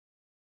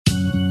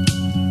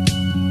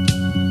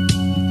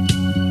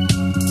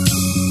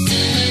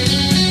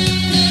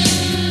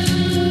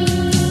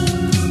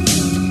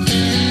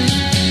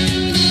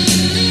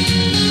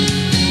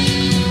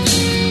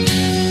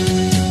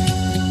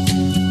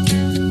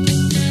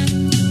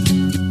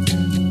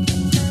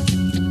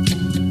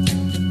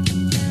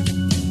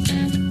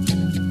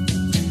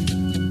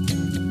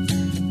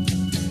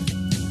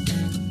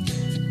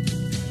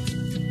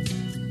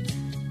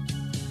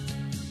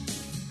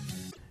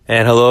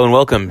And hello and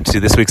welcome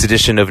to this week's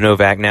edition of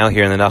Novak Now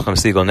here in the Nachum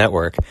Segal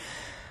Network.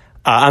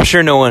 I'm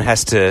sure no one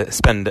has to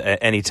spend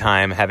any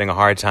time having a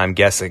hard time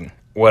guessing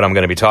what I'm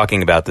going to be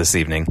talking about this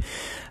evening.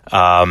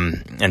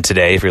 And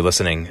today, if you're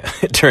listening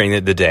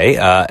during the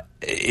day,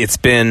 it's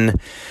been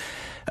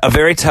a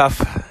very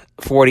tough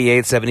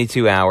 48,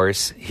 72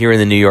 hours here in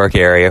the New York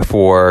area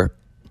for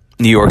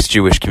New York's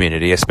Jewish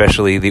community,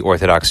 especially the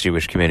Orthodox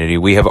Jewish community.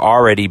 We have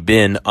already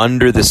been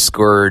under the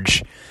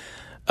scourge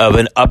of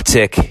an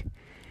uptick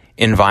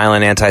in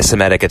violent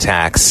anti-Semitic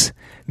attacks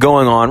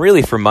going on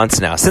really for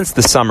months now, since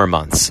the summer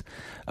months,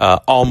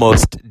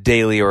 almost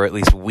daily or at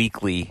least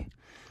weekly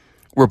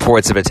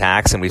reports of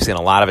attacks, and we've seen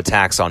a lot of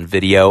attacks on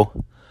video,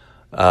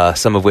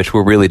 some of which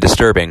were really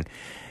disturbing.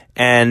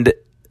 And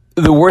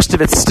the worst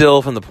of it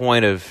still, from the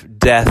point of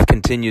death,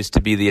 continues to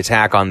be the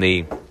attack on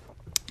the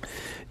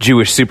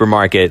Jewish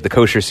supermarket, the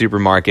kosher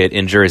supermarket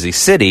in Jersey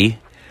City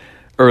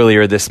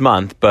earlier this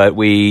month, but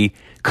we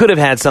could have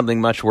had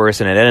something much worse,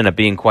 and it ended up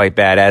being quite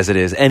bad as it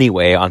is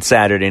anyway on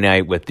Saturday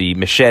night with the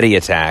machete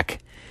attack.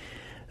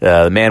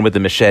 The man with the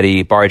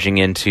machete barging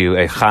into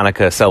a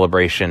Hanukkah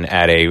celebration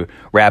at a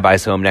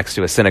rabbi's home next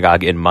to a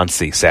synagogue in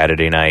Monsey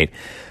Saturday night,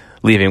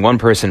 leaving one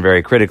person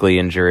very critically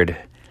injured,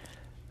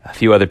 a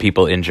few other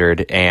people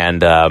injured,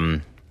 and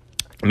a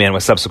man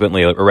was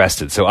subsequently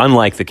arrested. So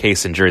unlike the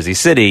case in Jersey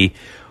City,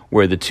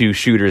 where the two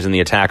shooters and the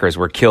attackers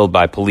were killed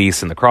by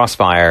police in the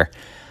crossfire,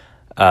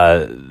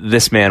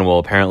 this man will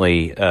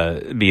apparently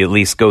be at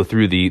least go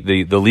through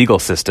the legal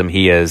system.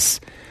 He has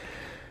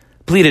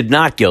pleaded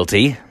not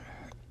guilty.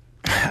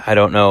 I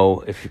don't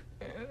know if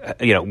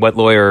what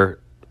lawyer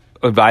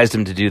advised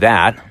him to do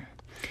that.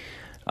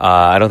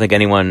 I don't think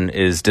anyone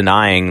is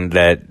denying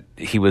that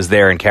he was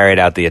there and carried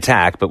out the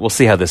attack, but we'll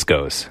see how this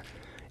goes.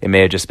 It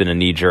may have just been a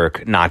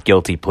knee-jerk not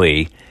guilty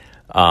plea.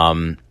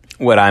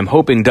 What I'm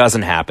hoping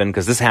doesn't happen,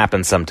 because this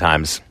happens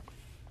sometimes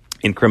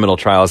in criminal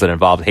trials that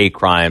involve hate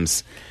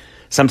crimes,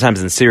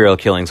 sometimes in serial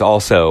killings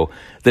also,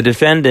 the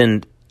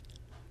defendant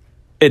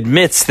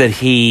admits that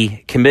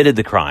he committed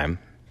the crime,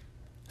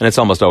 and it's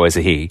almost always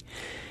a he.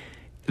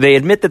 They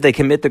admit that they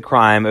commit the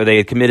crime or they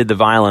had committed the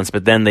violence,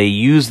 but then they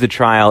use the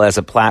trial as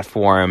a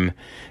platform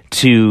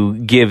to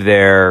give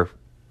their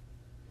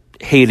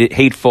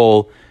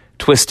hateful,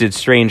 twisted,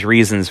 strange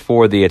reasons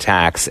for the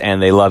attacks,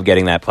 and they love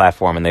getting that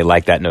platform and they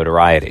like that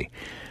notoriety.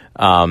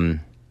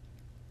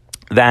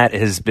 That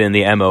has been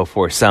the MO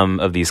for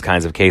some of these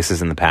kinds of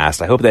cases in the past.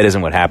 I hope that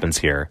isn't what happens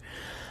here.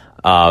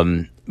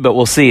 But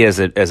we'll see as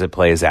it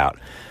plays out.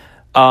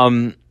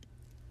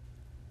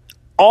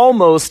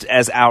 Almost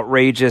as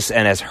outrageous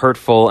and as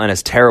hurtful and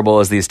as terrible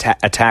as these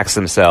attacks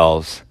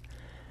themselves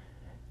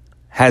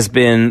has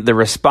been the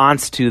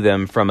response to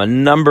them from a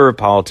number of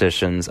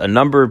politicians, a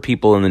number of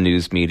people in the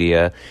news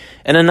media,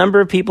 and a number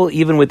of people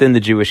even within the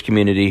Jewish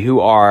community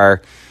who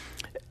are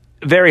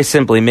very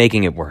simply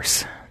making it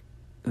worse.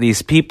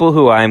 These people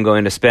who I'm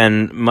going to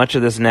spend much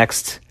of this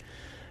next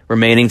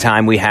remaining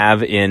time we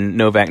have in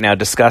Novak Now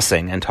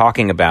discussing and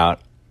talking about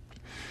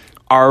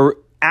are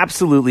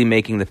absolutely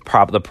making the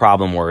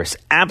problem worse,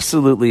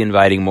 absolutely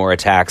inviting more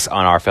attacks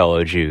on our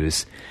fellow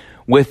Jews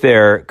with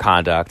their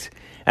conduct.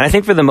 And I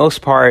think for the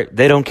most part,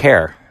 they don't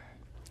care.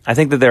 I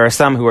think that there are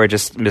some who are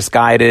just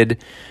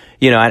misguided.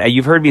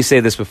 You've heard me say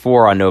this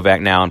before on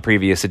Novak Now in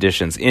previous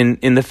editions.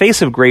 In the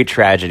face of great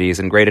tragedies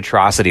and great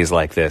atrocities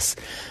like this,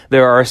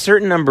 there are a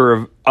certain number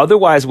of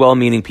otherwise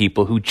well-meaning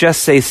people who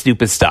just say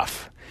stupid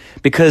stuff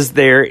because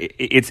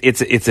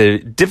it's a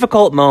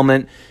difficult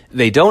moment.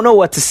 They don't know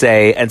what to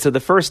say, and so the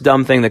first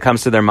dumb thing that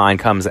comes to their mind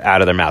comes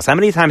out of their mouths. How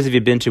many times have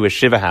you been to a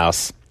shiva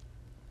house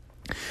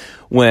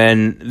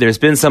when there's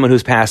been someone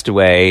who's passed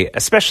away,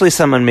 especially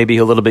someone maybe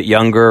a little bit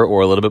younger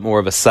or a little bit more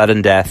of a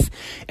sudden death,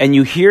 and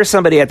you hear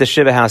somebody at the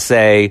shiva house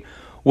say,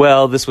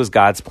 well, this was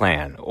God's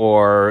plan,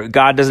 or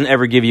God doesn't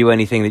ever give you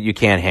anything that you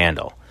can't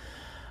handle?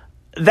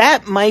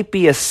 That might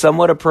be a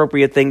somewhat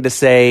appropriate thing to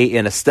say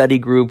in a study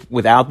group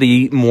without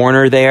the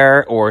mourner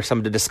there, or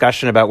some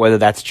discussion about whether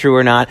that's true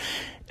or not.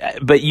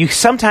 But you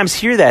sometimes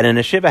hear that in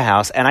a shiva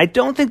house, and I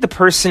don't think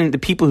the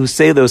people who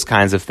say those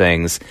kinds of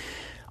things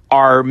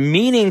are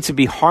meaning to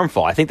be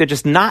harmful. I think they're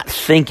just not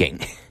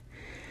thinking.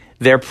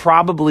 They're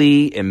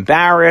probably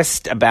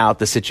embarrassed about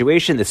the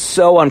situation. It's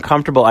so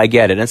uncomfortable. I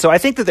get it. And so I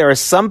think that there are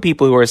some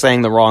people who are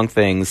saying the wrong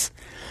things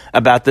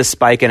about this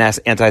spike in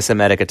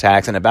anti-Semitic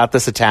attacks and about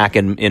this attack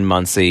in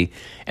Monsey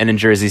and in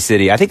Jersey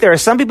City. I think there are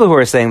some people who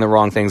are saying the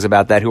wrong things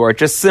about that who are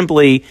just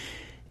simply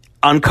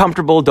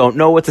uncomfortable, don't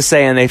know what to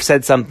say, and they've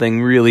said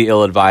something really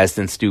ill-advised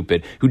and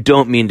stupid, who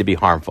don't mean to be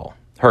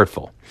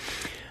hurtful.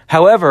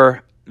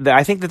 However,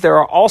 I think that there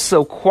are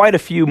also quite a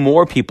few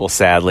more people,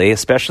 sadly,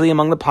 especially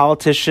among the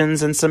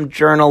politicians and some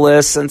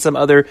journalists and some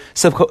other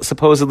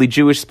supposedly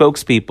Jewish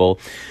spokespeople,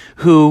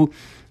 who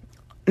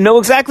know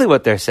exactly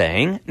what they're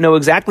saying, know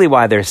exactly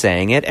why they're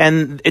saying it,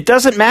 and it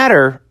doesn't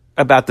matter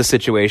about the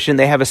situation.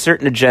 They have a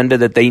certain agenda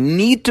that they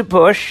need to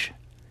push,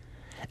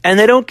 and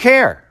they don't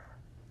care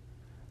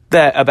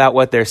about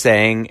what they're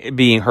saying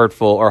being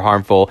hurtful or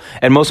harmful,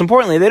 and most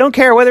importantly, they don't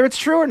care whether it's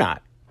true or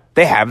not.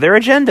 They have their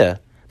agenda.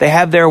 They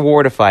have their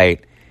war to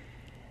fight,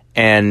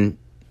 and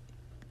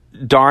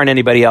darn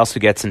anybody else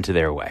who gets into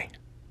their way.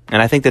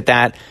 And I think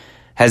that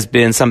has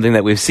been something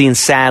that we've seen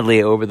sadly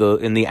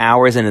in the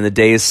hours and in the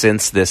days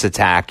since this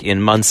attack in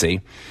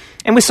Monsey.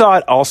 And we saw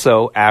it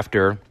also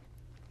after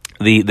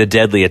the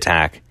deadly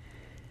attack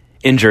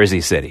in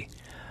Jersey City.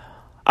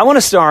 I want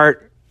to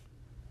start,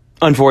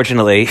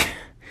 unfortunately,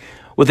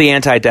 with the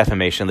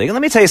Anti-Defamation League. And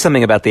let me tell you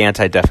something about the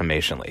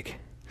Anti-Defamation League,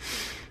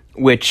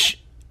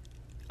 which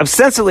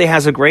ostensibly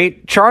has a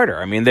great charter.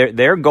 I mean,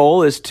 their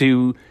goal is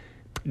to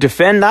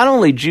defend not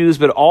only Jews,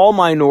 but all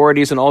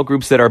minorities and all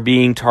groups that are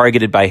being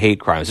targeted by hate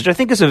crimes, which I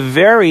think is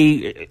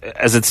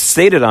as it's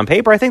stated on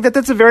paper, I think that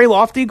that's a very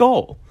lofty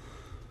goal.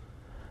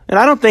 And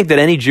I don't think that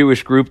any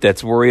Jewish group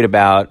that's worried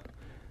about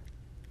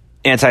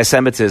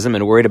anti-Semitism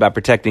and worried about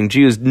protecting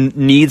Jews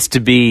needs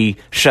to be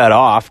shut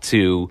off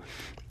to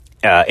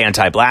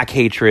anti-black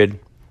hatred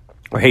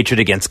or hatred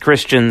against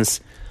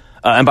Christians.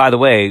 And by the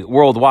way,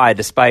 worldwide,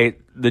 despite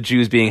the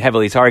Jews being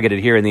heavily targeted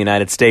here in the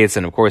United States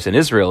and, of course, in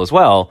Israel as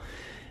well,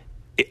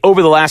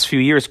 over the last few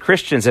years,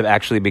 Christians have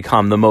actually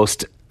become the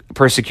most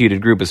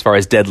persecuted group as far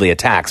as deadly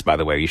attacks, by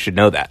the way. You should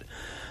know that.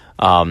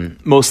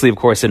 Mostly, of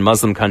course, in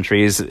Muslim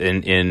countries,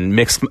 in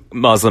mixed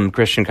Muslim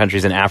Christian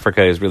countries in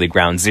Africa is really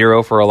ground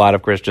zero for a lot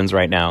of Christians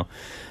right now.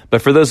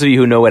 But for those of you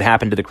who know what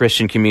happened to the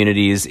Christian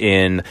communities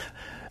in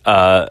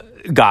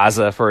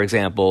Gaza, for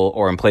example,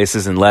 or in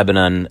places in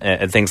Lebanon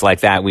and things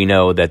like that, we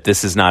know that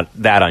this is not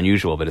that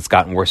unusual, but it's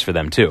gotten worse for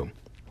them too.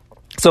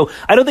 So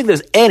I don't think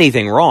there's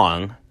anything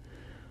wrong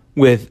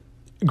with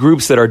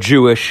groups that are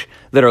Jewish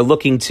that are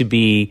looking to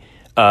be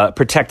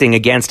protecting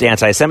against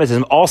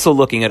anti-Semitism, also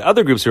looking at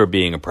other groups who are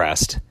being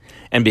oppressed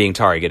and being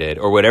targeted,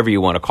 or whatever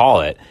you want to call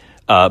it,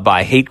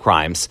 by hate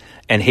crimes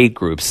and hate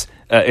groups.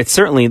 It's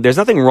certainly, there's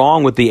nothing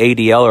wrong with the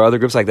ADL or other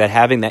groups like that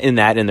having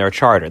that in their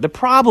charter. The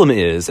problem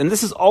is, and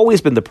this has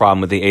always been the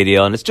problem with the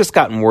ADL, and it's just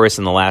gotten worse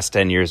in the last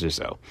 10 years or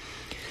so.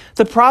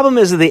 The problem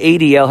is that the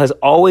ADL has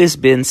always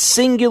been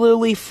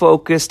singularly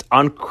focused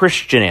on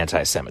Christian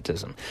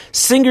anti-Semitism,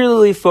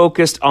 singularly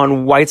focused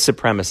on white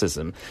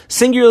supremacism,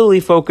 singularly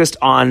focused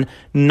on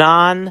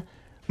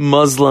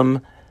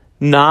non-Muslim,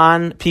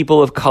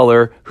 non-people of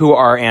color who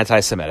are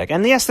anti-Semitic.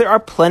 And yes, there are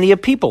plenty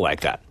of people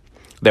like that.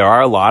 There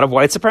are a lot of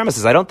white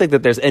supremacists. I don't think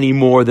that there's any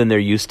more than there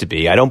used to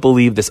be. I don't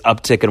believe this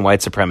uptick in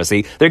white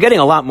supremacy. They're getting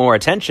a lot more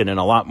attention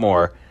and a lot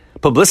more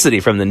publicity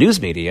from the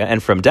news media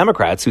and from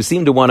Democrats who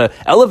seem to want to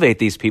elevate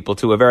these people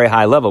to a very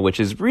high level, which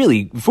is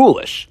really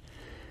foolish.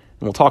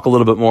 And we'll talk a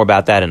little bit more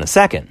about that in a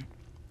second.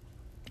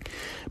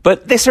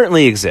 But they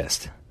certainly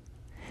exist.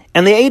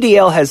 And the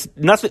ADL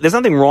there's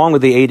nothing wrong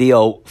with the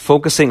ADL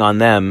focusing on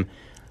them,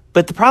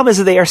 but the problem is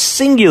that they are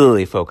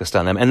singularly focused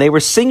on them, and they were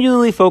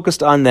singularly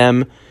focused on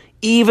them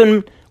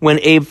even when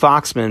Abe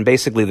Foxman,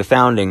 basically the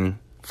founding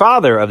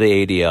father of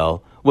the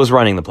ADL, was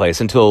running the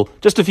place until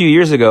just a few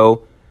years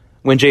ago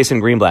when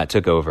Jason Greenblatt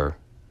took over.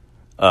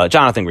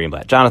 Jonathan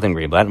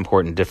Greenblatt,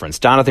 important difference.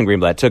 Jonathan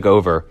Greenblatt took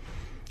over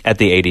at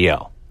the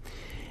ADL.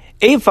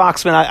 Abe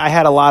Foxman, I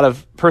had a lot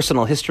of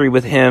personal history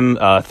with him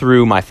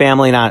through my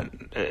family.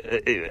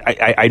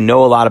 I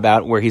know a lot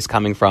about where he's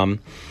coming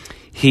from.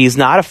 He's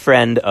not a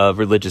friend of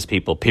religious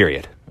people,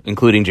 period,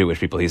 including Jewish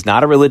people. He's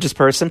not a religious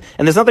person,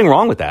 and there's nothing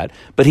wrong with that.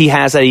 But he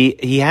has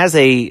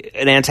an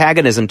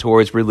antagonism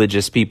towards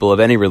religious people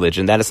of any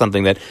religion. That is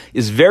something that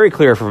is very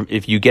clear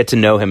if you get to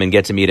know him and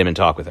get to meet him and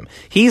talk with him.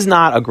 He's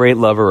not a great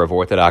lover of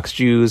Orthodox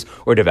Jews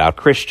or devout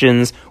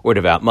Christians or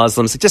devout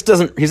Muslims.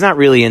 He's not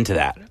really into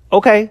that.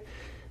 Okay,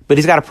 but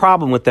he's got a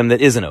problem with them that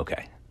isn't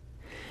okay.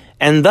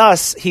 And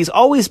thus, he was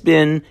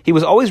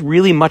always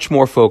really much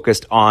more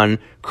focused on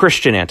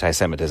Christian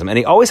anti-Semitism, and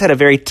he always had a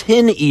very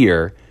tin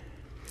ear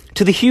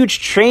to the huge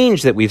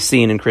change that we've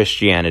seen in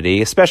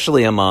Christianity,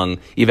 especially among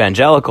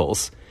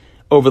evangelicals,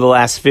 over the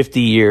last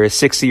 50 years,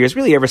 60 years,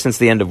 really ever since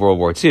the end of World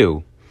War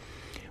II,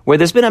 where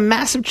there's been a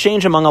massive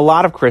change among a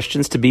lot of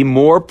Christians to be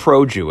more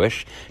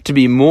pro-Jewish, to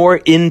be more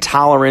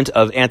intolerant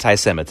of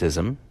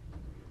anti-Semitism,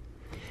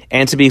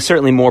 and to be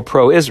certainly more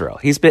pro-Israel.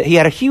 He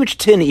had a huge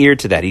tin ear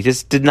to that. He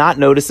just did not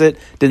notice it,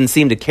 didn't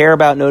seem to care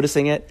about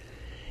noticing it.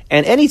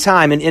 And any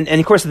time, and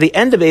of course, at the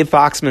end of Abe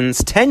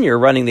Foxman's tenure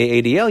running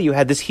the ADL, you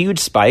had this huge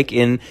spike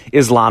in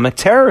Islamic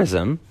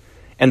terrorism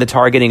and the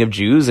targeting of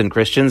Jews and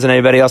Christians and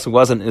anybody else who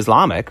wasn't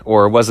Islamic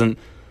or wasn't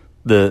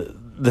the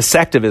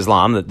sect of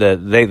Islam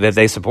that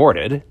they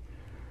supported.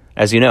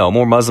 As you know,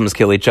 more Muslims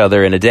kill each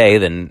other in a day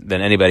than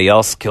anybody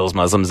else kills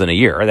Muslims in a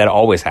year. That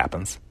always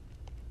happens.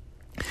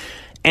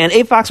 And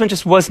Abe Foxman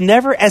just was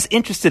never as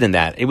interested in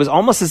that. It was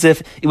almost as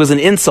if it was an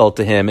insult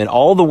to him and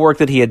all the work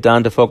that he had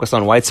done to focus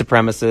on white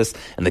supremacists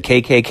and the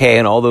KKK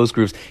and all those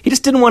groups. He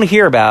just didn't want to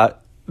hear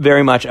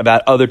very much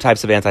about other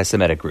types of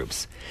anti-Semitic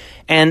groups.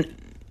 And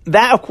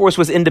that, of course,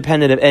 was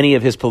independent of any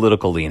of his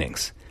political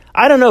leanings.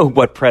 I don't know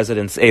what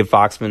presidents Abe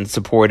Foxman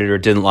supported or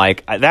didn't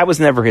like. That was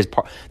never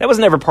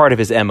part of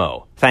his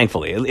MO,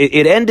 thankfully.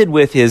 It ended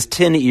with his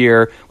tin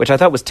ear, which I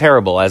thought was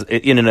terrible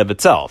in and of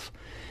itself.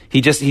 He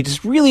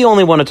just really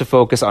only wanted to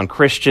focus on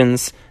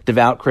Christians,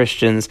 devout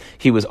Christians.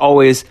 He was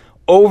always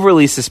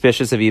overly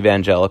suspicious of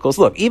evangelicals.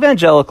 Look,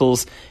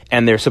 evangelicals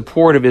and their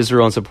support of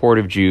Israel and support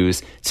of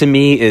Jews, to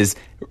me, is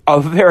a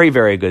very,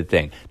 very good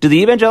thing. Do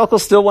the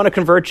evangelicals still want to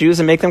convert Jews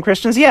and make them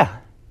Christians? Yeah.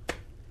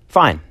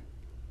 Fine.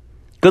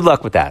 Good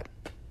luck with that.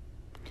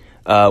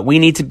 We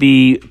need to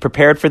be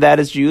prepared for that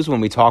as Jews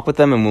when we talk with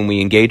them and when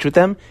we engage with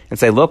them and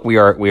say, look, we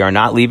are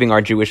not leaving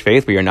our Jewish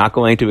faith. We are not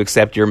going to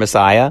accept your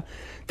Messiah.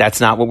 That's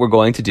not what we're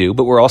going to do.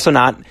 But we're also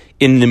not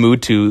in the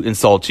mood to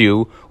insult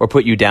you or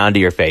put you down to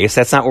your face.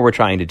 That's not what we're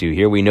trying to do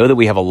here. We know that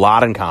we have a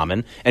lot in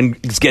common, and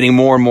it's getting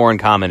more and more in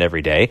common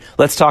every day.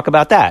 Let's talk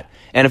about that.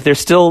 And if they're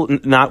still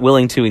not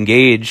willing to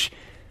engage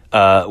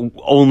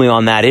only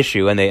on that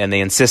issue, and they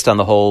insist on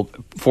the whole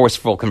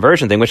forceful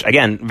conversion thing, which,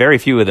 again, very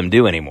few of them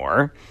do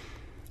anymore,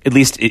 at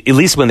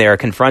least when they are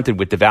confronted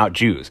with devout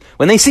Jews.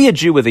 When they see a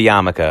Jew with a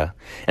yarmulke,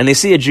 and they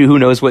see a Jew who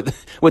knows what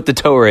the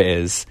Torah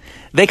is,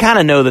 they kind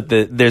of know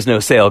that there's no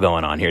sale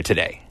going on here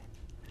today.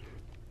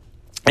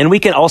 And we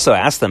can also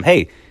ask them,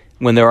 hey,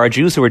 when there are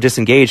Jews who are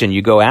disengaged and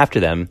you go after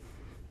them,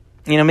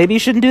 maybe you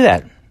shouldn't do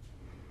that.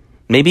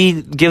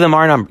 Maybe give them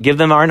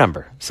our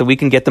number so we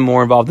can get them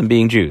more involved in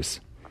being Jews.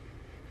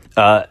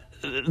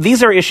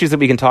 These are issues that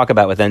we can talk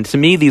about with them. To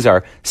me, these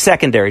are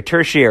secondary,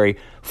 tertiary,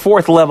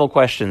 fourth-level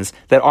questions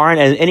that aren't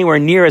anywhere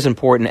near as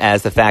important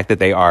as the fact that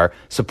they are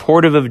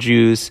supportive of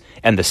Jews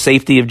and the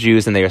safety of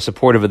Jews, and they are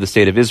supportive of the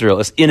state of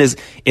Israel,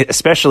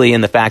 especially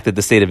in the fact that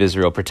the state of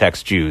Israel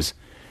protects Jews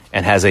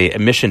and has a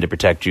mission to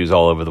protect Jews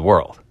all over the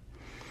world.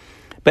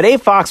 But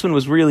Abe Foxman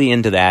was really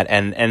into that,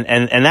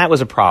 and that was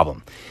a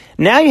problem.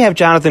 Now you have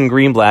Jonathan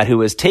Greenblatt,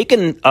 who has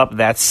taken up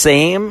that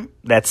same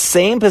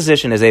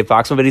position as Abe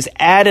Foxman, but he's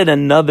added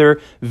another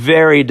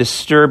very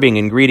disturbing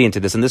ingredient to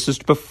this, and this was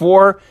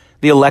before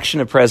the election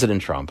of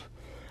President Trump.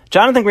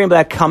 Jonathan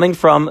Greenblatt, coming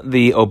from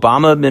the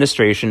Obama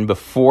administration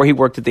before he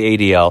worked at the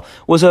ADL,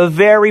 was a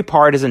very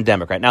partisan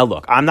Democrat. Now,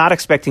 look, I'm not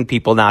expecting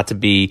people not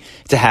to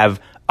have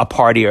a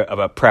party of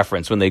a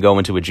preference when they go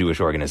into a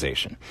Jewish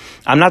organization.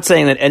 I'm not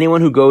saying that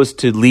anyone who goes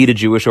to lead a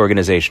Jewish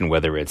organization,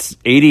 whether it's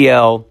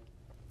ADL,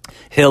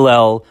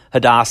 Hillel,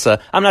 Hadassah,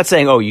 I'm not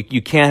saying,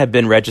 you can't have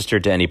been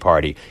registered to any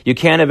party. You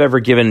can't have ever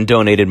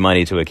donated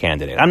money to a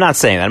candidate. I'm not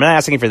saying that. I'm not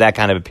asking for that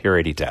kind of a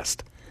purity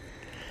test.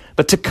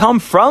 But to come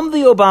from the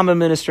Obama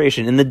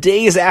administration in the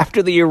days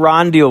after the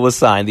Iran deal was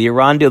signed, the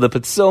Iran deal that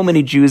put so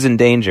many Jews in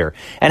danger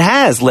and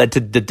has led to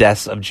the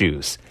deaths of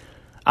Jews.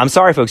 I'm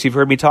sorry, folks, you've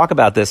heard me talk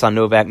about this on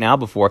Novak Now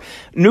before.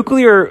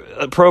 Nuclear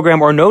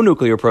program or no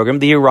nuclear program,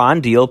 the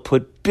Iran deal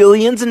put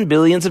billions and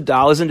billions of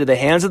dollars into the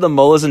hands of the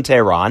mullahs in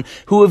Tehran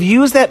who have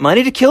used that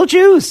money to kill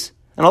Jews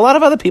and a lot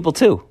of other people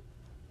too.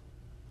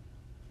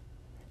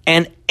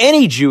 And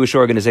any Jewish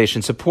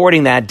organization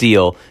supporting that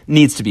deal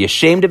needs to be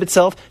ashamed of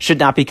itself, should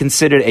not be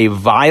considered a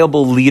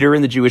viable leader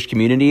in the Jewish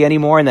community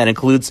anymore, and that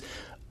includes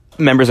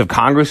members of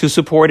Congress who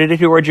supported it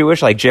who are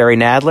Jewish, like Jerry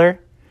Nadler,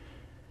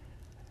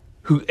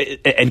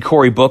 and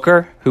Cory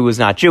Booker, who was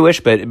not Jewish,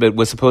 but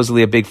was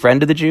supposedly a big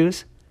friend of the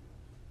Jews.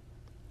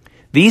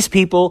 These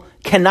people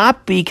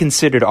cannot be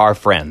considered our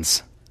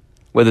friends,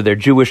 whether they're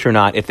Jewish or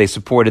not, if they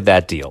supported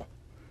that deal.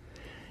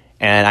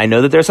 And I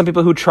know that there are some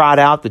people who trot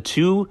out the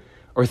 2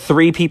 or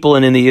 3 people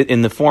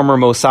in the former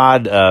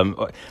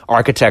Mossad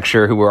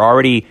architecture who were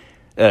already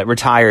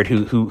retired,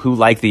 who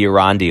like the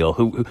Iran deal,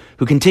 who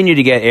continue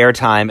to get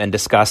airtime and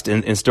discussed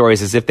in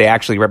stories as if they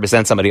actually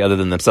represent somebody other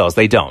than themselves.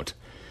 They don't.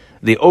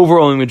 The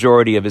overwhelming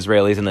majority of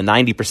Israelis in the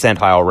 90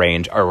 percentile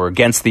range are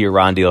against the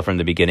Iran deal from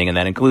the beginning, and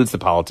that includes the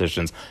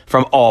politicians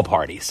from all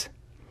parties.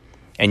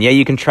 And yeah,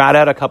 you can trot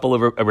out a couple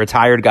of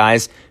retired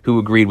guys who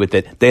agreed with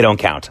it. They don't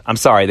count. I'm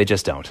sorry, they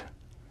just don't.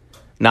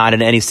 Not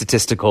in any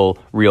statistical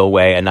real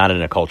way and not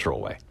in a cultural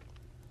way.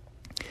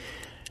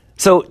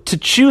 So to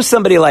choose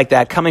somebody like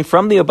that coming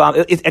from the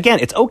Obama, again,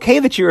 it's okay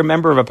that you're a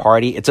member of a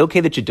party. It's okay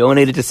that you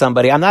donated to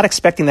somebody. I'm not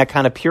expecting that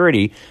kind of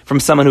purity from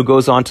someone who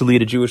goes on to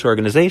lead a Jewish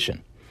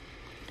organization.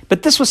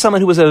 But this was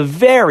someone who was a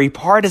very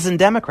partisan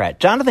Democrat.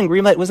 Jonathan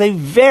Greenblatt was a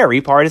very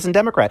partisan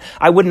Democrat.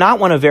 I would not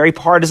want a very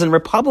partisan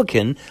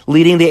Republican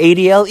leading the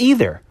ADL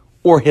either,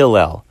 or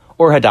Hillel,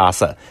 or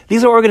Hadassah.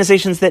 These are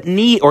organizations that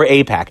need, or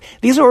AIPAC.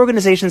 These are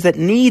organizations that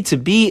need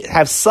to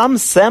have some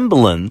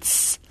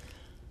semblance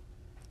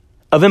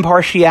of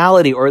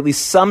impartiality, or at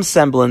least some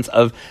semblance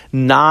of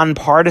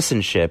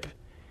nonpartisanship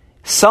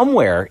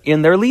somewhere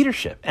in their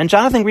leadership. And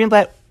Jonathan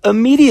Greenblatt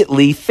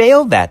immediately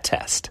failed that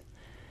test.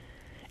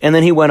 And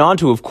then he went on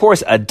to, of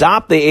course,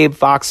 adopt the Abe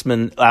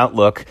Foxman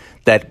outlook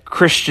that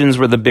Christians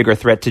were the bigger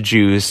threat to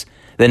Jews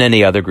than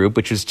any other group,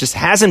 which just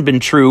hasn't been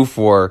true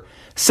for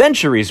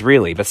centuries,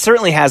 really, but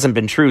certainly hasn't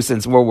been true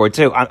since World War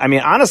II. I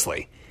mean,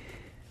 honestly,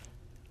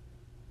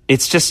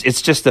 it's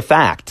just a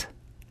fact.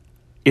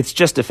 It's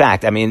just a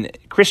fact. I mean,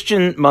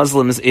 Christian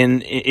Muslims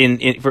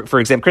for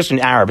example, Christian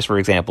Arabs, for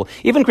example,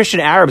 even Christian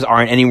Arabs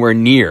aren't anywhere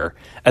near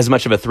as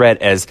much of a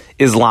threat as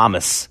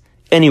Islamists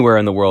anywhere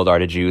in the world are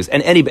to Jews,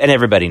 and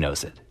everybody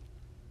knows it.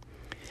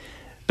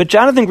 But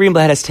Jonathan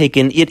Greenblatt has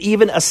taken it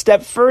even a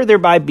step further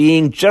by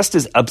being just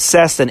as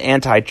obsessed and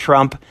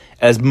anti-Trump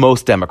as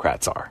most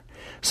Democrats are.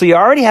 So you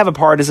already have a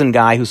partisan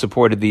guy who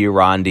supported the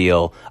Iran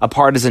deal, a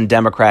partisan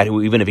Democrat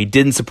who, even if he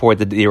didn't support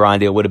the Iran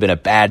deal, would have been a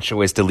bad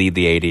choice to lead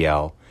the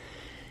ADL.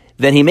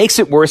 Then he makes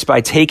it worse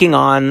by taking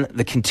on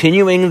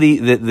continuing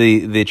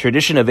the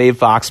tradition of Abe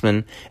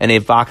Foxman and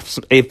Abe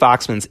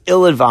Foxman's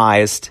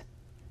ill-advised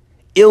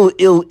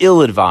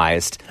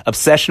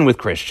obsession with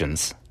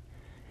Christians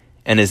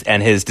and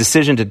his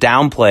decision to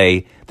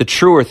downplay the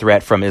truer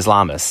threat from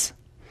Islamists.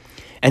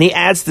 And he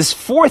adds this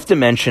fourth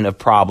dimension of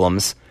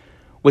problems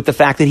with the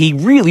fact that he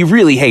really,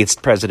 really hates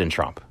President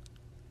Trump.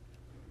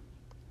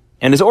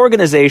 And his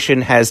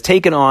organization has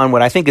taken on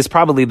what I think is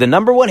probably the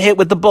number one hit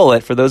with the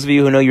bullet, for those of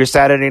you who know your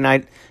Saturday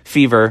Night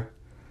Fever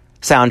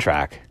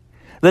soundtrack.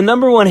 The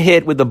number one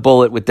hit with the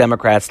bullet with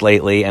Democrats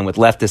lately and with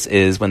leftists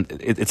is when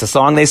it's a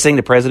song they sing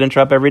to President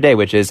Trump every day,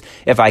 which is,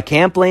 if I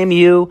can't blame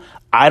you,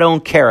 I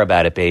don't care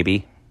about it,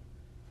 baby.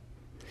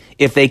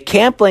 If they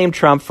can't blame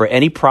Trump for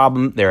any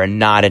problem, they're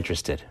not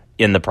interested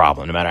in the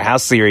problem, no matter how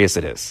serious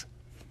it is.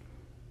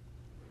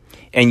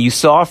 And you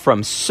saw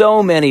from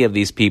so many of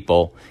these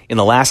people in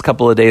the last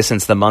couple of days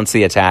since the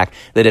Monsey attack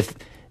that if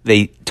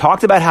they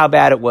talked about how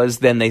bad it was,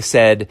 then they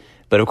said,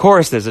 but of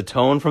course there's a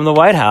tone from the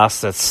White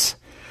House that's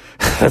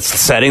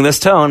setting this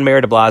tone. Mayor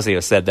de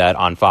Blasio said that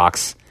on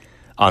Fox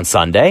on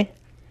Sunday.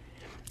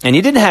 And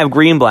you didn't have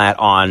Greenblatt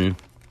on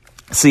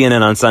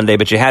CNN on Sunday,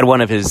 but you had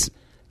one of his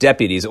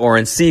deputies,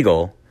 Orrin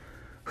Siegel,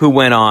 who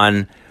went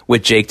on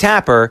with Jake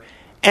Tapper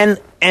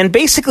and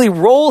basically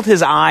rolled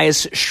his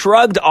eyes,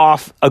 shrugged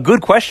off a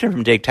good question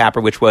from Jake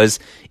Tapper, which was,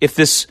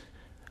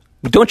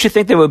 don't you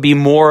think there would be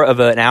more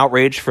of an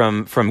outrage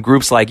from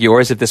groups like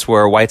yours if this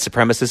were a white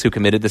supremacist who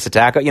committed this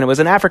attack? You know, it was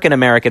an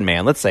African-American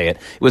man, let's say it.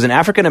 It was an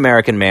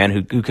African-American man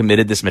who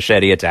committed this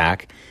machete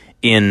attack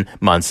in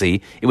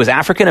Monsey. It was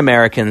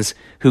African-Americans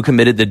who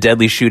committed the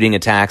deadly shooting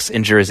attacks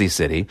in Jersey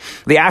City.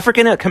 The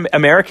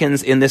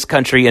African-Americans in this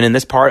country and in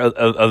this part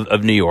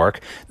of New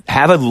York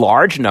have a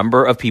large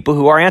number of people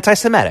who are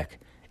anti-Semitic.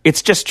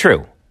 It's just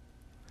true.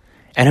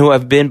 And who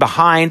have been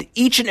behind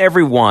each and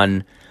every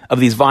one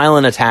of these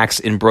violent attacks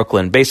in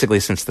Brooklyn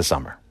basically since the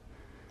summer.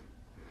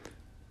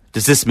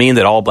 Does this mean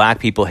that all black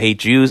people hate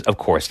Jews? Of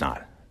course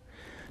not.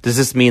 Does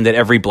this mean that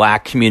every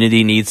black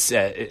community needs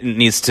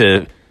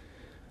to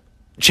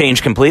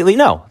change completely?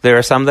 No. There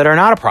are some that are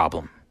not a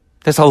problem.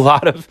 There's a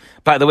lot of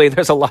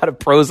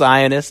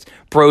pro-Zionist,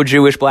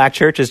 pro-Jewish black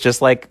churches, just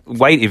like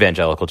white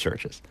evangelical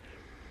churches.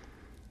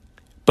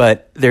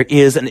 But there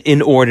is an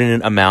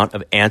inordinate amount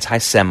of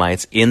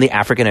anti-Semites in the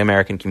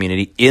African-American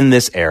community in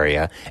this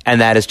area,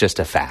 and that is just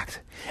a fact.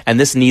 And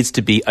this needs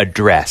to be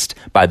addressed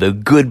by the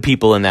good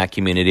people in that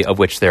community, of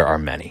which there are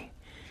many.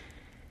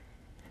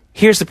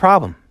 Here's the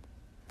problem.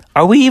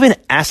 Are we even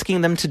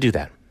asking them to do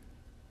that?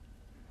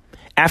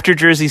 After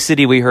Jersey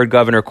City, we heard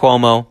Governor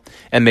Cuomo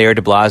and Mayor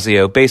de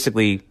Blasio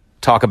basically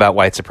talk about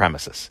white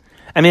supremacists.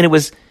 I mean,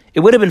 it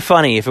would have been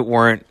funny if it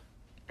weren't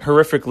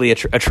horrifically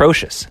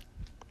atrocious.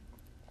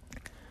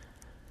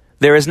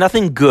 There is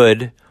nothing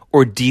good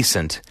or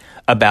decent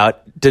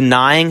about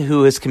denying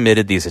who has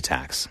committed these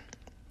attacks.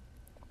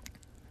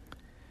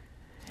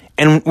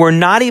 And we're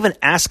not even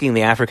asking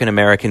the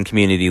African-American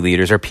community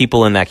leaders or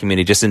people in that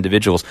community, just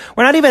individuals.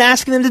 We're not even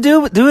asking them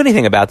to do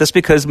anything about this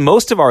because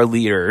most of our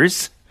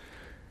leaders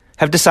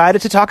have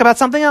decided to talk about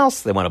something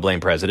else. They want to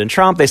blame President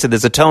Trump. They said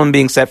there's a tone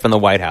being set from the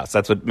White House.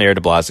 That's what Mayor de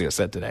Blasio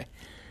said today.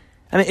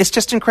 I mean, it's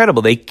just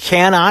incredible. They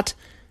cannot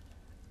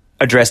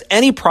address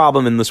any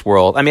problem in this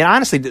world. I mean,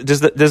 honestly, does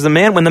the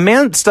man, when the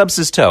man stubs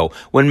his toe,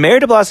 when Mayor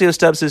de Blasio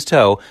stubs his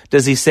toe,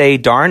 does he say,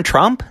 darn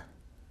Trump?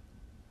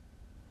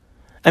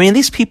 I mean,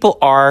 these people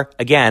are,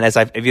 again,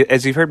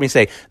 as you've heard me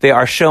say, they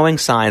are showing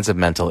signs of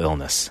mental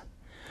illness.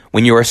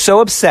 When you are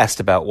so obsessed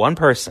about one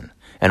person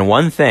and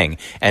one thing,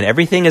 and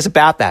everything is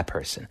about that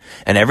person,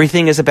 and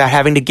everything is about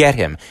having to get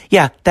him,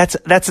 yeah,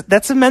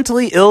 that's a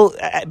mentally ill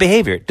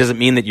behavior. Does it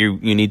mean that you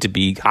need to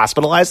be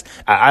hospitalized?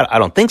 I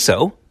don't think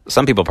so.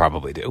 Some people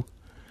probably do.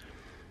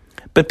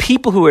 But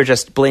people who are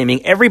just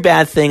blaming every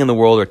bad thing in the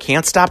world or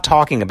can't stop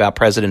talking about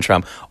President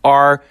Trump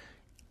are,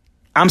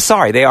 I'm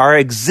sorry, they are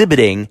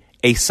exhibiting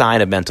a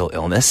sign of mental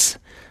illness.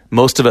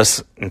 Most of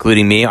us,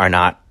 including me, are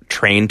not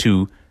trained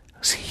to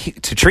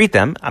treat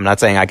them. I'm not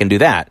saying I can do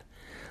that.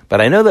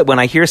 But I know that when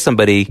I hear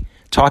somebody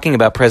talking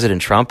about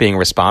President Trump being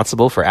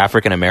responsible for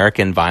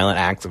African-American violent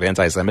acts of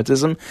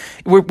anti-Semitism,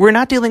 we're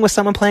not dealing with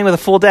someone playing with a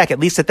full deck, at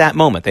least at that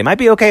moment. They might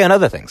be okay on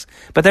other things,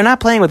 but they're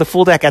not playing with a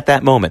full deck at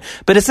that moment.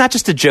 But it's not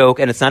just a joke,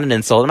 and it's not an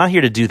insult. I'm not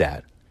here to do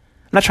that.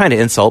 I'm not trying to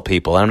insult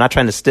people, and I'm not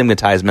trying to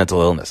stigmatize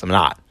mental illness. I'm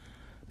not.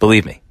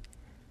 Believe me.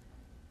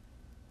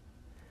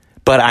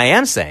 But I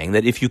am saying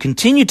that if you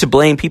continue to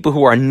blame people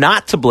who are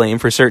not to blame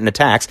for certain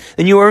attacks,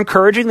 then you are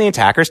encouraging the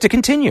attackers to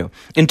continue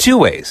in two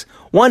ways.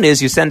 One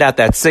is you send out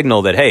that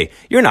signal that, hey,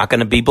 you're not going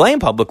to be blamed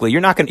publicly. You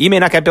may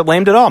not get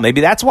blamed at all. Maybe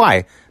that's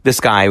why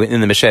this guy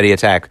in the machete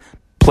attack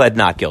pled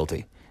not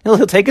guilty.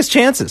 He'll take his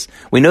chances.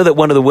 We know that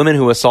one of the women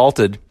who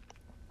assaulted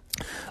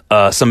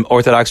some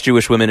Orthodox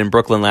Jewish women in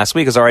Brooklyn last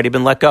week has already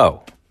been let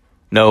go.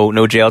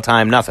 No jail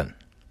time, nothing.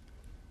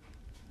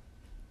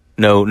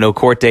 No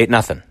court date,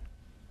 nothing.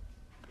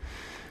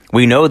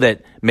 We know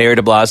that Mayor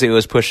de Blasio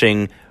is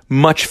pushing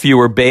much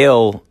fewer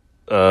bail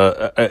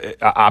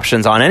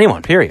options on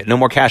anyone, period. No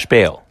more cash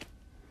bail.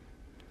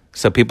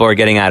 So people are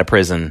getting out of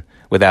prison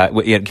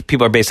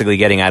people are basically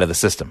getting out of the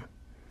system.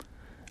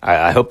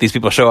 I hope these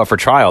people show up for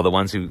trial, the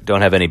ones who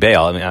don't have any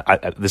bail. I mean,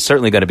 there's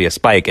certainly going to be a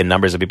spike in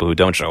numbers of people who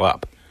don't show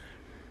up.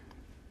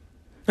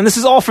 And this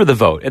is all for the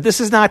vote.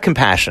 This is not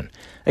compassion.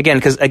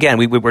 Because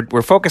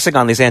we're focusing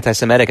on these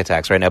anti-Semitic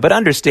attacks right now. But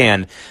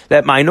understand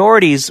that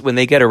minorities, when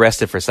they get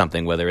arrested for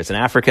something, whether it's an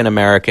African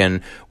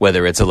American,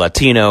 whether it's a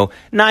Latino,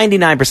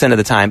 99% of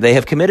the time they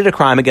have committed a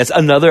crime against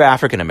another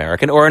African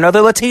American or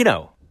another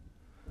Latino.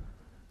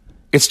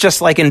 It's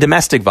just like in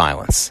domestic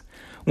violence.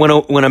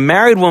 When a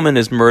married woman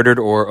is murdered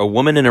or a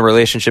woman in a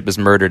relationship is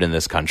murdered in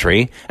this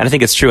country, and I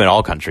think it's true in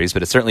all countries,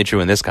 but it's certainly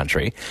true in this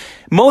country,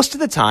 most of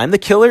the time the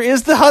killer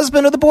is the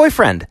husband or the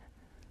boyfriend.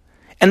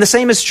 And the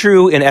same is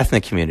true in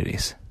ethnic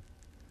communities.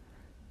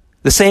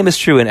 The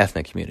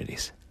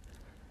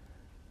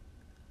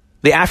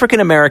African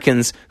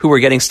Americans who were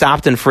getting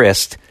stopped and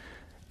frisked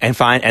and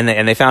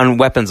they found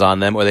weapons on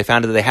them, or they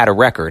found that they had a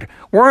record,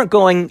 weren't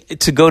going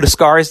to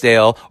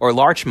Scarsdale or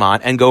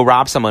Larchmont and go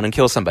rob someone and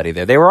kill somebody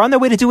there. They were on their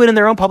way to do it in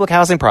their own public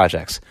housing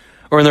projects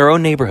or in their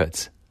own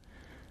neighborhoods.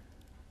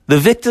 The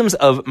victims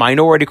of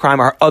minority crime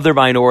are other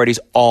minorities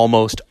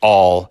almost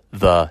all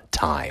the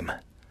time.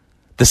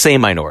 The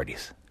same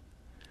minorities.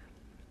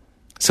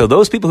 So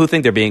those people who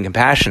think they're being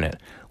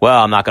compassionate,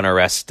 well, I'm not going to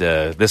arrest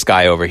this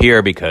guy over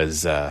here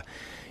because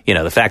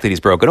the fact that he's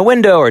broken a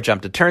window or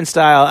jumped a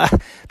turnstile,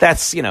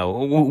 that's,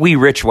 we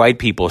rich white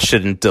people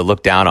shouldn't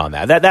look down on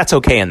that. That's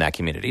okay in that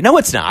community. No,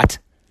 it's not.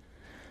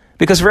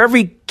 Because for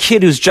every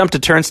kid who's jumped a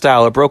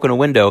turnstile or broken a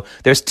window,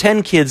 there's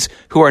 10 kids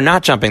who are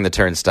not jumping the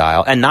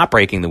turnstile and not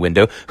breaking the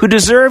window who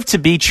deserve to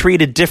be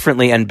treated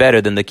differently and better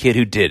than the kid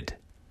who did.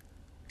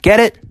 Get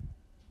it?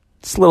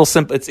 It's a little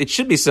simple. It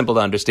should be simple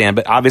to understand,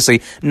 but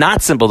obviously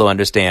not simple to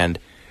understand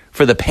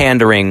for the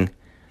pandering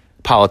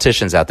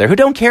politicians out there who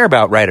don't care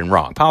about right and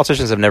wrong.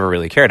 Politicians have never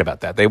really cared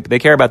about that. They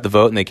care about the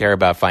vote and they care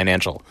about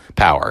financial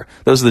power.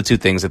 Those are the two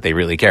things that they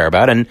really care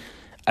about. And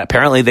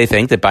apparently they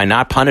think that by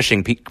not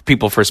punishing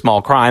people for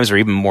small crimes or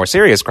even more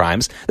serious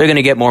crimes, they're going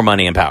to get more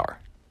money and power.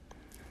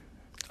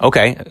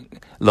 Okay,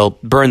 they'll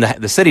burn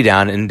the city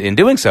down in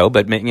doing so,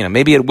 but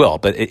maybe it will.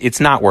 But it's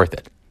not worth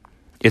it.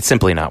 It's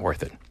simply not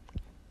worth it.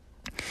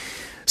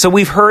 So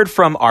we've heard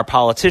from our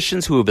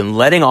politicians who have been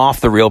letting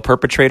off the real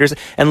perpetrators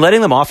and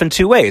letting them off in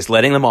two ways.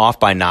 Letting them off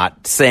by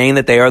not saying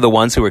that they are the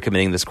ones who are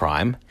committing this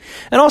crime,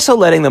 and also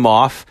letting them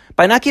off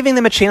by not giving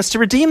them a chance to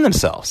redeem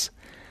themselves.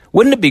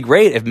 Wouldn't it be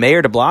great if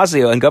Mayor de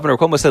Blasio and Governor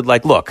Cuomo said,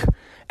 look,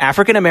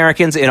 African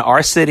Americans in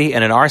our city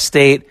and in our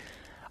state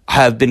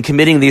have been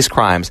committing these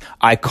crimes.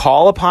 I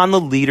call upon the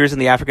leaders in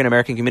the African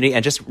American community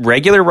and just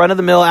regular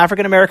run-of-the-mill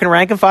African American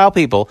rank-and-file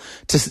people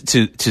to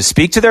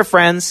speak to their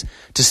friends,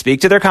 to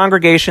speak to their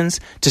congregations,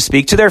 to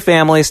speak to their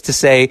families, to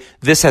say,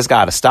 this has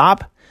got to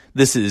stop.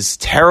 This is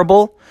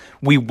terrible.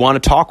 We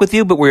want to talk with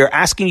you, but we are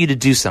asking you to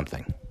do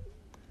something.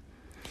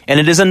 And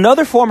it is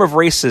another form of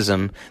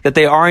racism that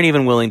they aren't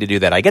even willing to do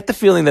that. I get the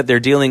feeling that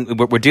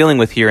what we're dealing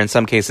with here in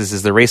some cases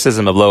is the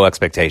racism of low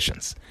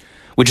expectations,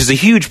 which is a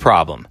huge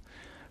problem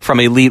from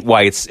elite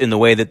whites in the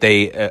way that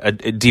they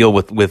deal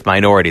with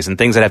minorities and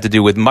things that have to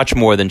do with much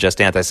more than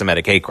just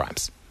anti-Semitic hate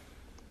crimes.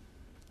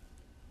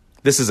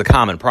 This is a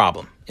common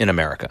problem in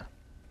America.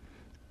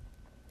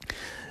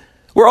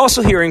 We're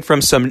also hearing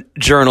from some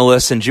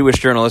journalists and Jewish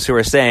journalists who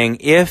are saying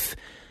if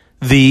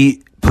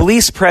the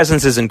police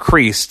presence is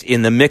increased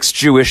in the mixed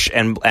Jewish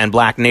and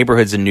black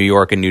neighborhoods in New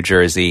York and New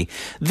Jersey,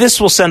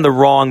 this will send the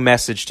wrong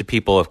message to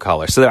people of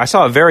color. So I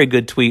saw a very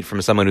good tweet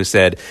from someone who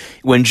said,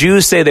 when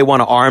Jews say they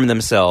want to arm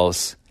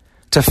themselves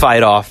to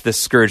fight off this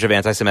scourge of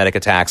anti-Semitic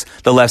attacks,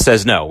 the left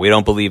says, no, we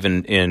don't believe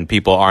in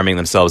people arming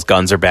themselves.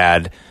 Guns are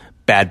bad,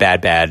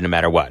 no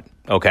matter what.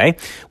 Okay?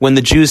 When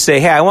the Jews say,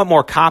 hey, I want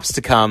more cops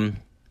to come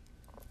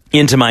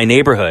into my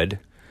neighborhood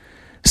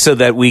so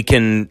that we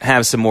can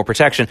have some more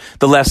protection,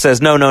 the left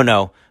says,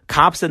 no.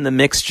 Cops in the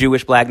mixed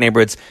Jewish black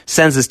neighborhoods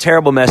sends this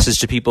terrible message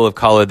to people of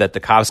color that the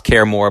cops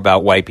care more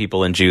about white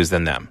people and Jews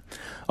than them.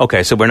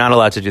 Okay, so we're not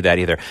allowed to do that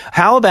either.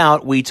 How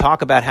about we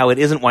talk about how it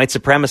isn't white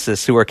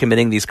supremacists who are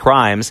committing these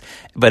crimes,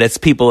 but it's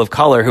people of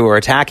color who are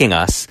attacking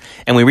us,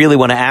 and we really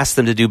want to ask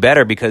them to do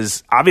better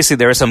because obviously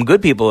there are some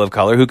good people of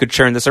color who could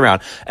turn this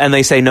around. And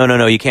they say,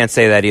 no, you can't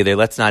say that either.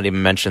 Let's not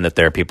even mention that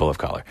there are people of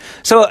color.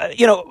 So,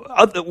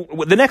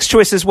 the next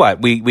choice is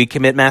what? We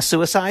commit mass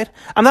suicide?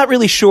 I'm not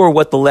really sure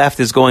what the left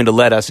is going to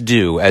let us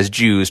do as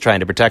Jews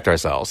trying to protect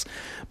ourselves.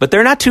 But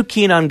they're not too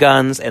keen on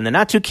guns, and they're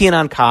not too keen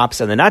on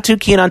cops, and they're not too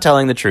keen on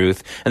telling the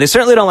truth. And they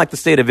certainly don't like the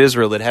state of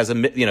Israel that has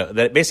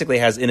that basically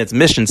has in its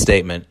mission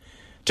statement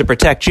to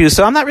protect Jews.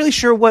 So I'm not really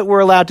sure what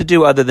we're allowed to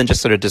do other than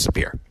just sort of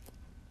disappear.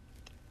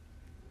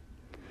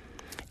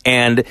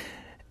 And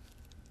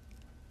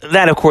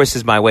that, of course,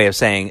 is my way of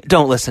saying,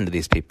 don't listen to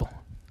these people.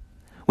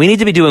 We need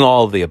to be doing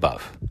all of the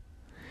above.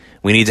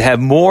 We need to have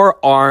more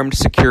armed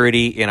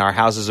security in our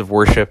houses of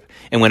worship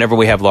and whenever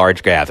we have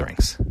large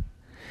gatherings.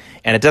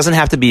 And it doesn't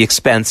have to be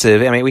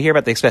expensive. I mean, we hear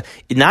about the expense.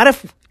 Not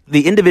if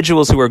the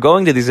individuals who are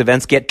going to these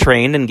events get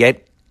trained and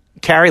get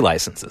carry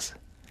licenses.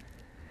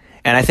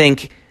 And I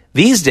think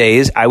these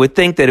days, I would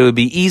think that it would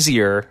be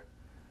easier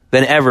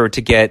than ever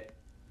to get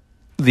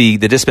the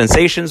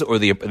dispensations or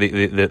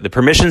the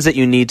permissions that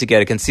you need to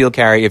get a concealed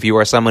carry if you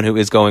are someone who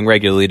is going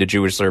regularly to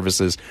Jewish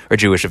services or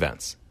Jewish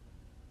events.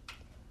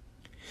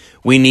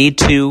 We need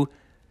to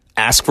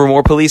ask for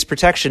more police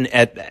protection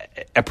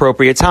at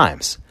appropriate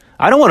times.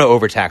 I don't want to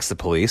overtax the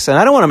police, and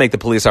I don't want to make the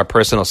police our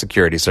personal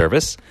security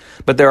service,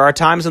 but there are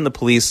times when the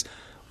police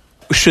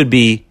should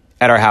be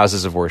at our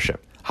houses of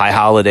worship. High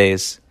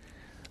holidays,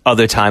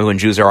 other times when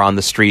Jews are on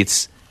the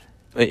streets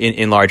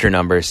in larger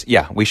numbers.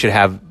 Yeah, we should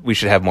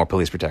have more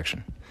police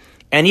protection.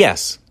 And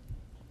yes,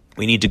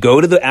 we need to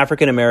go to the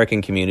African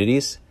American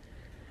communities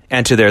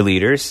and to their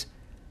leaders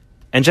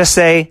and just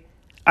say,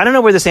 I don't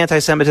know where this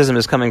anti-Semitism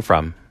is coming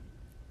from,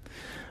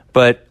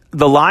 but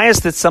the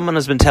lies that someone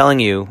has been telling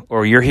you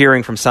or you're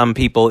hearing from some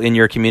people in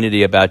your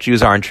community about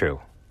Jews aren't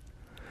true.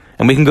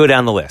 And we can go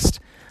down the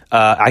list.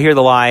 I hear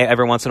the lie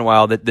every once in a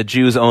while that the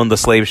Jews owned the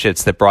slave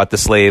ships that brought the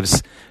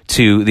slaves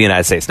to the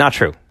United States. Not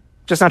true.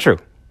 Just not true.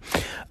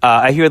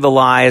 I hear the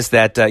lies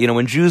that,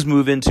 when Jews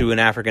move into an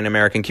African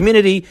American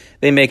community,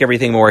 they make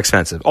everything more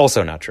expensive.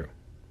 Also not true.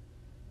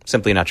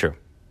 Simply not true.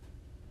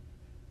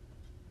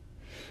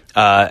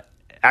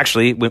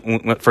 Actually,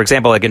 for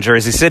example, like in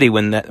Jersey City,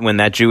 when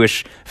that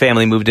Jewish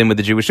family moved in with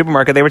the Jewish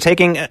supermarket, they were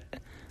taking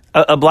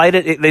a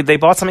blighted. They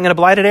bought something in a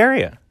blighted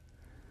area.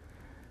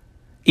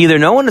 Either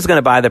no one is going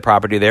to buy the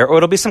property there, or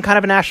it'll be some kind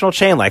of a national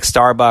chain like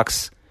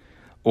Starbucks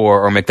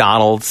or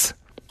McDonald's.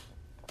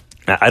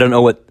 I don't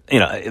know what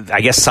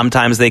I guess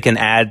sometimes they can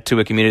add to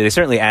a community. They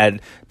certainly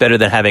add better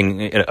than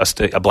having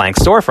a blank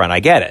storefront. I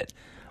get it,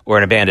 or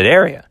an abandoned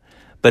area,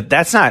 but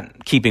that's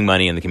not keeping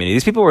money in the community.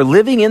 These people were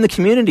living in the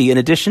community in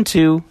addition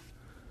to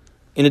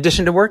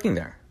working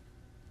there.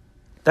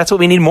 That's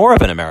what we need more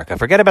of in America.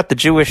 Forget about the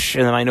Jewish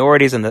and the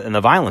minorities and the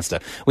violent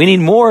stuff. We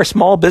need more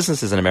small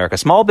businesses in America.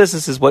 Small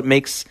business is what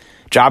makes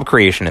job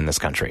creation in this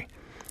country.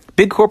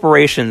 Big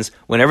corporations,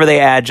 whenever they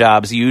add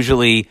jobs,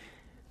 usually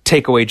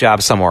take away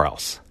jobs somewhere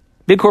else.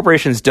 Big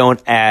corporations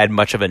don't add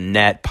much of a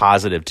net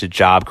positive to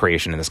job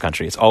creation in this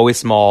country. It's always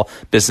small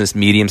business,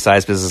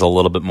 medium-sized business, a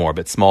little bit more,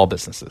 but small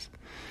businesses.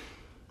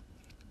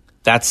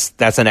 That's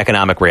an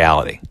economic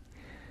reality.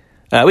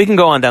 We can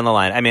go on down the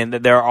line. I mean,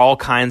 there are all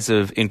kinds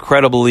of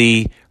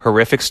incredibly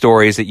horrific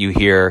stories that you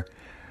hear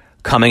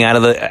coming out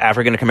of the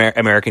African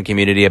American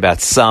community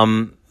about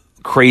some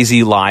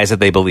crazy lies that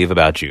they believe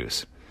about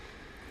Jews.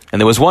 And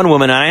there was one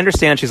woman, and I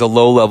understand she's a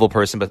low-level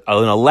person, but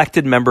an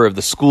elected member of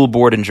the school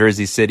board in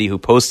Jersey City who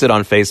posted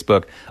on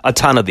Facebook a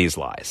ton of these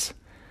lies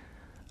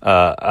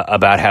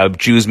about how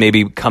Jews may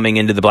be coming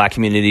into the black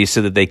community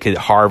so that they could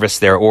harvest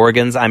their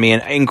organs. I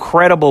mean,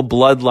 incredible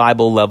blood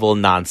libel level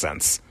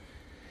nonsense.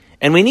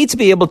 And we need to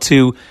be able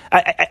to.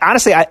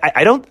 Honestly,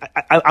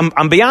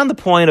 I'm beyond the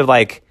point of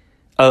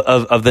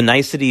of the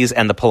niceties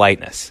and the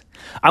politeness.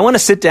 I want to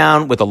sit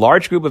down with a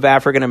large group of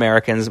African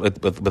Americans,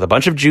 with a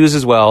bunch of Jews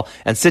as well,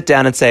 and sit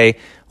down and say,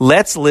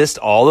 let's list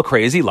all the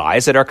crazy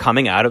lies that are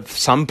coming out of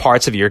some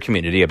parts of your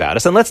community about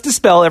us, and let's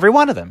dispel every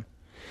one of them.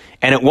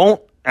 And it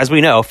won't, as we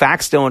know,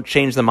 facts don't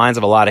change the minds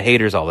of a lot of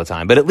haters all the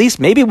time, but at least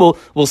maybe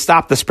we'll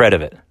stop the spread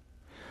of it.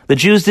 The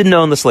Jews didn't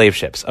own the slave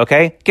ships,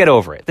 okay? Get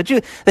over it. In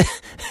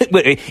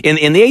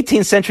the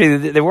 18th century,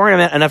 there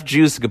weren't enough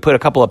Jews who could put a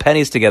couple of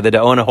pennies together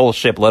to own a whole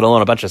ship, let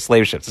alone a bunch of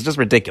slave ships. It's just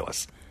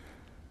ridiculous.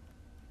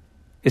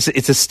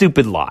 It's a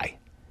stupid lie.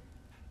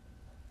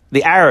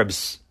 The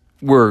Arabs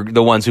were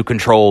the ones who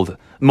controlled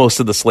most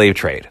of the slave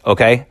trade,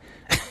 okay?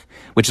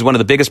 Which is one of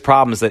the biggest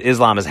problems that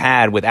Islam has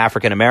had with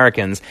African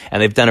Americans,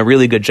 and they've done a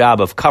really good job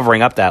of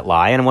covering up that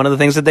lie. And one of the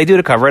things that they do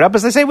to cover it up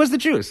is they say it was the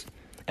Jews.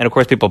 And of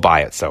course, people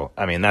buy it. So,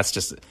 I mean, that's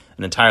just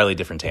an entirely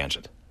different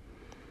tangent.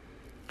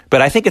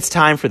 But I think it's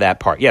time for that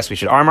part. Yes, we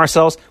should arm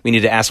ourselves. We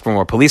need to ask for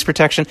more police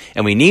protection.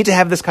 And we need to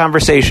have this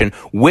conversation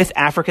with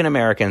African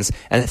Americans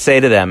and say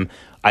to them,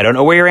 I don't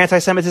know where your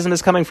anti-Semitism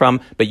is coming from,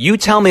 but you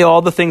tell me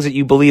all the things that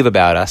you believe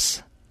about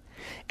us.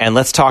 And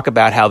let's talk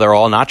about how they're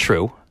all not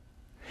true.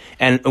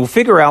 And we'll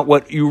figure out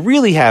what you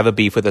really have a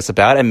beef with us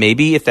about. And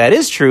maybe if that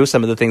is true,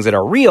 some of the things that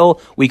are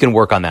real, we can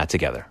work on that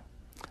together.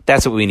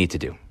 That's what we need to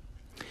do.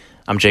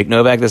 I'm Jake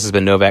Novak. This has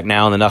been Novak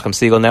Now on the Nachum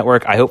Segal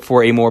Network. I hope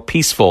for a more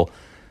peaceful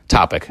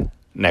topic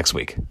next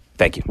week.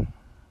 Thank you.